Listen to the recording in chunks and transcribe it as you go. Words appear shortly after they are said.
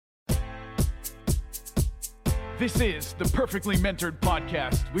This is the Perfectly Mentored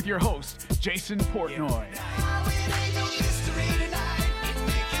Podcast with your host, Jason Portnoy.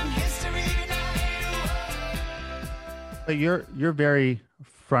 But you're very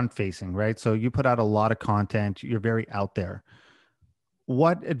front facing, right? So you put out a lot of content. You're very out there.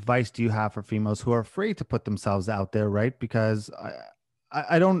 What advice do you have for females who are afraid to put themselves out there, right? Because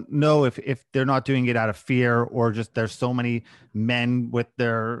I don't know if they're not doing it out of fear or just there's so many men with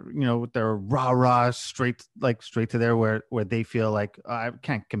their, with their rah straight to there where they feel like I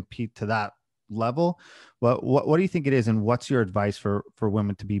can't compete to that level. But what do you think it is, and what's your advice for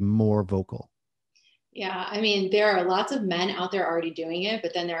women to be more vocal? Yeah, I mean, there are lots of men out there already doing it,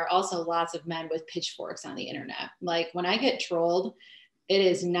 but then there are also lots of men with pitchforks on the internet. Like when I get trolled, it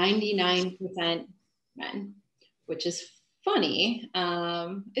is 99% men, which is funny.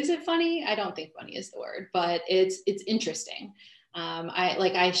 Is it funny? I don't think funny is the word, but it's interesting.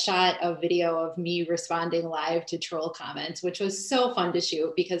 I shot a video of me responding live to troll comments, which was so fun to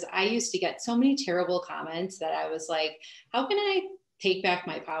shoot because I used to get so many terrible comments that I was like, how can I take back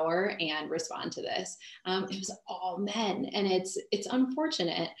my power and respond to this? It was all men, and it's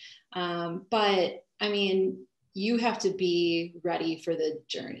unfortunate. But I mean, you have to be ready for the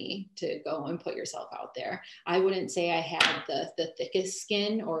journey to go and put yourself out there. I wouldn't say I had the thickest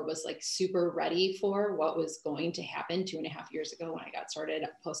skin or was like super ready for what was going to happen 2.5 years ago when I got started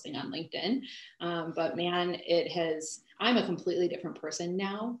posting on LinkedIn. But man, I'm a completely different person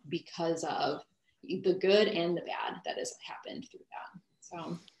now because of the good and the bad that has happened through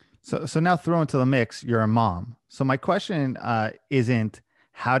that. So now throw into the mix, you're a mom. So my question isn't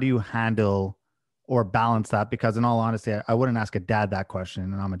how do you handle or balance that? Because in all honesty, I wouldn't ask a dad that question,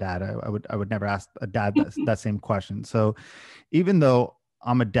 and I'm a dad. I would never ask a dad that same question. So even though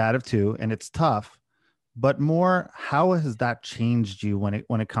I'm a dad of two and it's tough, but more, how has that changed you when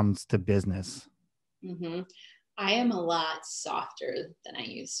it comes to business? Mm-hmm. I am a lot softer than I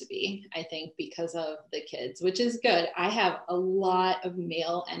used to be, I think, because of the kids, which is good. I have a lot of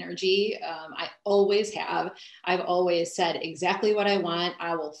male energy. I always have. I've always said exactly what I want.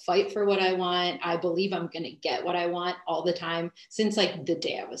 I will fight for what I want. I believe I'm going to get what I want all the time since like the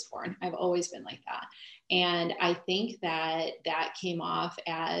day I was born. I've always been like that. And I think that came off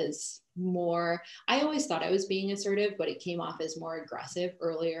as more, I always thought I was being assertive, but it came off as more aggressive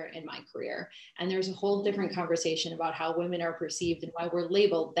earlier in my career. And there's a whole different conversation about how women are perceived and why we're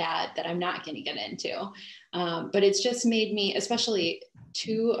labeled that I'm not going to get into. But it's just made me, especially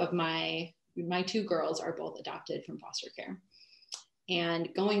two of my two girls are both adopted from foster care. And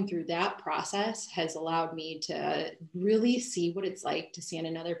going through that process has allowed me to really see what it's like to stand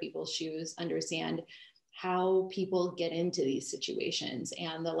in other people's shoes, understand how people get into these situations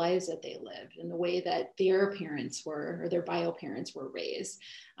and the lives that they lived and the way that their parents were, or their bio parents were raised.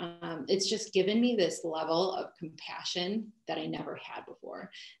 It's just given me this level of compassion that I never had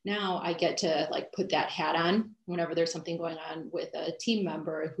before. Now I get to like put that hat on whenever there's something going on with a team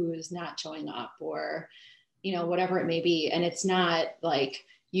member who is not showing up or, whatever it may be. And it's not like,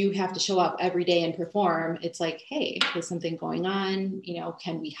 you have to show up every day and perform. It's like, hey, there's something going on.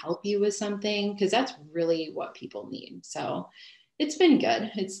 Can we help you with something? Because that's really what people need. So it's been good.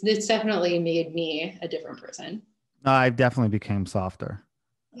 It's definitely made me a different person. I definitely became softer.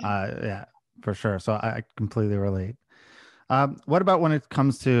 Yeah, for sure. So I completely relate. What about when it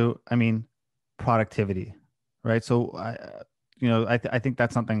comes to, productivity, right? So I think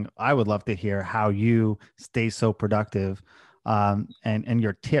that's something I would love to hear, how you stay so productive. And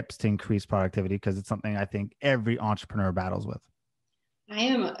your tips to increase productivity, because it's something I think every entrepreneur battles with.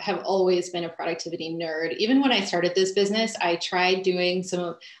 I have always been a productivity nerd. Even when I started this business, I tried doing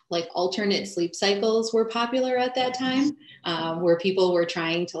some like alternate sleep cycles were popular at that time, where people were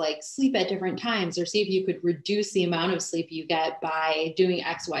trying to like sleep at different times or see if you could reduce the amount of sleep you get by doing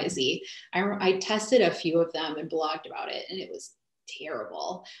X, Y, Z. I tested a few of them and blogged about it, and it was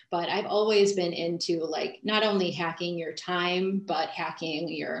terrible. But I've always been into like not only hacking your time, but hacking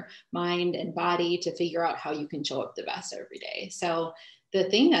your mind and body to figure out how you can show up the best every day. So the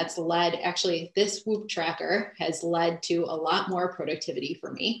thing that's led, actually, this Whoop tracker has led to a lot more productivity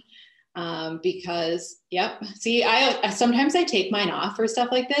for me. Because, see, I sometimes I take mine off for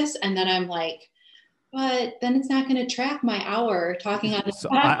stuff like this, and then I'm like, but then it's not going to track my hour talking on the So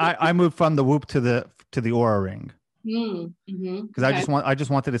I moved from the Whoop to the Oura Ring. Because I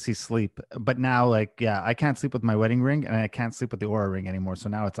just wanted to see sleep, but now I can't sleep with my wedding ring and I can't sleep with the Oura Ring anymore. So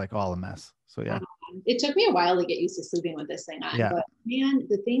now it's like all a mess. So yeah. It took me a while to get used to sleeping with this thing on, Yeah. but man,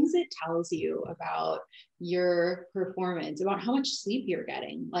 the things it tells you about your performance, about how much sleep you're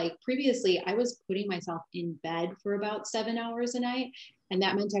getting. Like previously, I was putting myself in bed for about 7 hours a night, and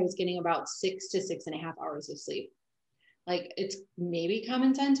that meant I was getting about 6 to 6.5 hours of sleep. Like it's maybe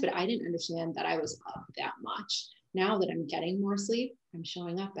common sense, but I didn't understand that I was up that much. Now that I'm getting more sleep, I'm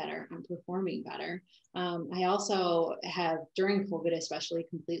showing up better. I'm performing better. I also have, during COVID especially,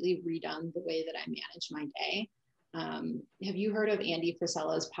 completely redone the way that I manage my day. Have you heard of Andy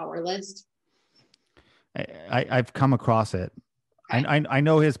Frisella's Power List? I've come across it. Okay. I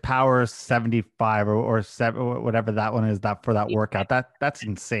know his power 75 or 7 or whatever that one is, that for that workout. That's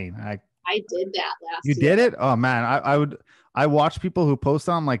insane. I did that last You year. did it? Oh man, I watch people who post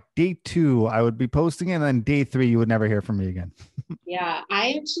on like day 2, I would be posting it, and then day 3, you would never hear from me again. Yeah,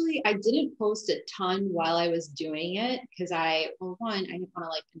 I didn't post a ton while I was doing it because one, I didn't want to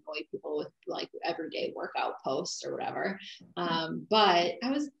like annoy people with like everyday workout posts or whatever. But I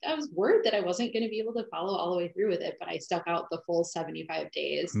was worried that I wasn't going to be able to follow all the way through with it, but I stuck out the full 75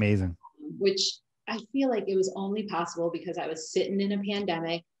 days, Amazing. which I feel like it was only possible because I was sitting in a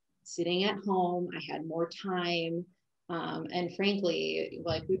pandemic, sitting at home. I had more time. And frankly,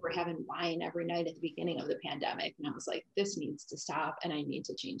 like we were having wine every night at the beginning of the pandemic. And I was like, this needs to stop and I need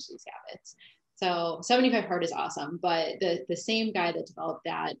to change these habits. So 75 hard is awesome. But the same guy that developed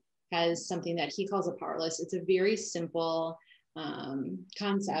that has something that he calls a power list. It's a very simple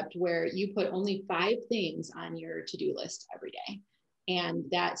concept where you put only 5 things on your to-do list every day.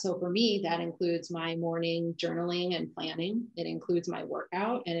 And so for me, that includes my morning journaling and planning. It includes my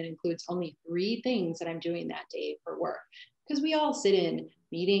workout, and it includes only 3 things that I'm doing that day for work. Because we all sit in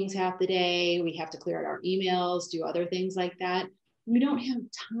meetings half the day. We have to clear out our emails, do other things like that. We don't have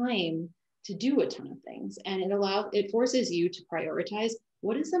time to do a ton of things. And it forces you to prioritize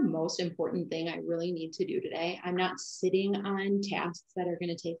what is the most important thing I really need to do today. I'm not sitting on tasks that are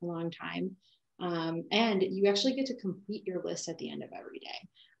going to take a long time. And you actually get to complete your list at the end of every day.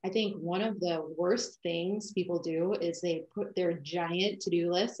 I think one of the worst things people do is they put their giant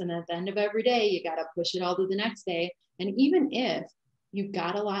to-do list, and at the end of every day, you got to push it all to the next day. And even if you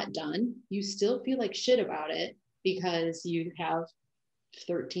got a lot done, you still feel like shit about it because you have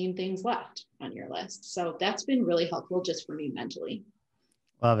 13 things left on your list. So that's been really helpful just for me mentally.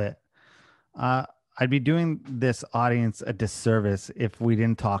 Love it. I'd be doing this audience a disservice if we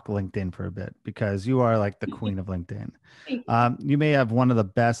didn't talk LinkedIn for a bit, because you are like the queen of LinkedIn. You may have one of the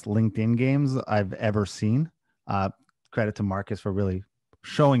best LinkedIn games I've ever seen. Credit to Marcus for really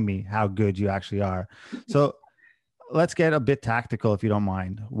showing me how good you actually are. So let's get a bit tactical, if you don't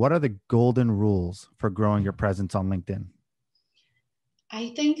mind. What are the golden rules for growing your presence on LinkedIn?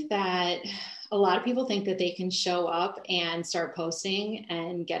 I think that a lot of people think that they can show up and start posting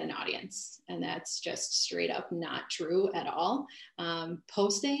and get an audience. And that's just straight up not true at all.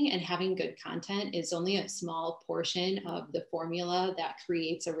 Posting and having good content is only a small portion of the formula that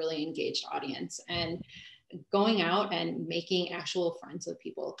creates a really engaged audience. And going out and making actual friends with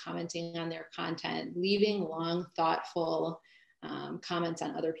people, commenting on their content, leaving long, thoughtful comments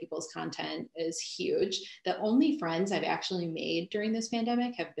on other people's content is huge. The only friends I've actually made during this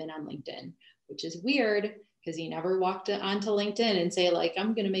pandemic have been on LinkedIn, which is weird because you never walked onto LinkedIn and say like,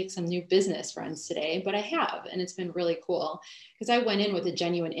 I'm going to make some new business friends today, but I have, and it's been really cool because I went in with a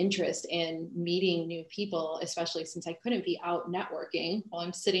genuine interest in meeting new people, especially since I couldn't be out networking while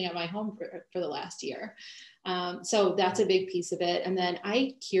I'm sitting at my home for the last year. So that's a big piece of it. And then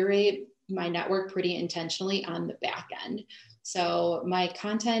I curate my network pretty intentionally on the back end. So my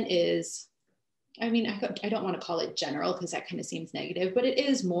content is, I don't want to call it general because that kind of seems negative, but it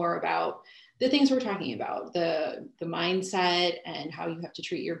is more about the things we're talking about, the mindset and how you have to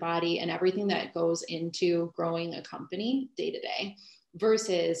treat your body and everything that goes into growing a company day to day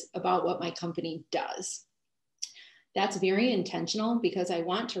versus about what my company does. That's very intentional because I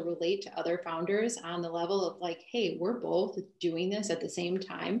want to relate to other founders on the level of like, hey, we're both doing this at the same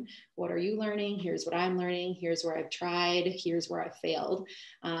time. What are you learning? Here's what I'm learning. Here's where I've tried. Here's where I've failed.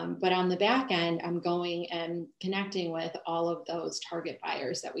 But on the back end, I'm going and connecting with all of those target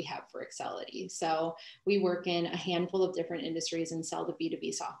buyers that we have for Excelity. So we work in a handful of different industries and sell to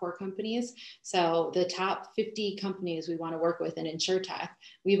B2B software companies. So the top 50 companies we want to work with in InsurTech,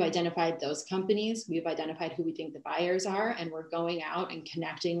 we've identified those companies. We've identified who we think the buyers are, and we're going out and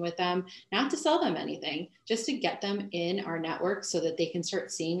connecting with them, not to sell them anything, just to get them in our network so that they can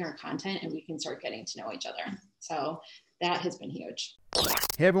start seeing our content and we can start getting to know each other. So that has been huge.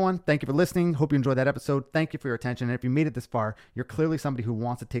 Hey everyone, thank you for listening. Hope you enjoyed that episode. Thank you for your attention. And if you made it this far, you're clearly somebody who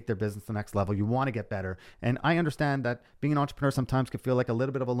wants to take their business to the next level. You want to get better. And I understand that being an entrepreneur sometimes can feel like a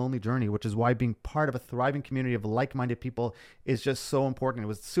little bit of a lonely journey, which is why being part of a thriving community of like-minded people is just so important. It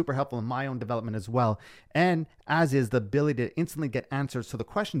was super helpful in my own development as well. And as is the ability to instantly get answers to the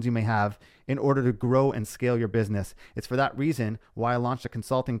questions you may have in order to grow and scale your business. It's for that reason why I launched a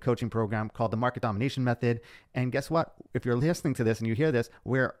consulting coaching program called the Market Domination Method. And guess what? If you're listening to this and you hear this,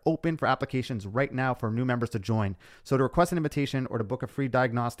 we're open for applications right now for new members to join. So to request an invitation or to book a free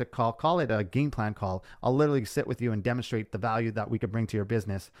diagnostic call it a game plan call. I'll literally sit with you and demonstrate the value that we could bring to your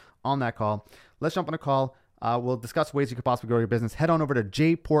business on that call. Let's jump on a call. We'll discuss ways you could possibly grow your business. Head on over to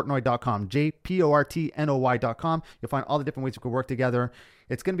jportnoy.com, jportnoy.com. You'll find all the different ways you could work together.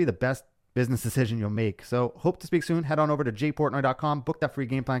 It's going to be the best business decision you'll make. So hope to speak soon. Head on over to jportnoy.com, book that free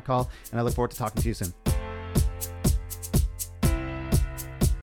game plan call, and I look forward to talking to you soon.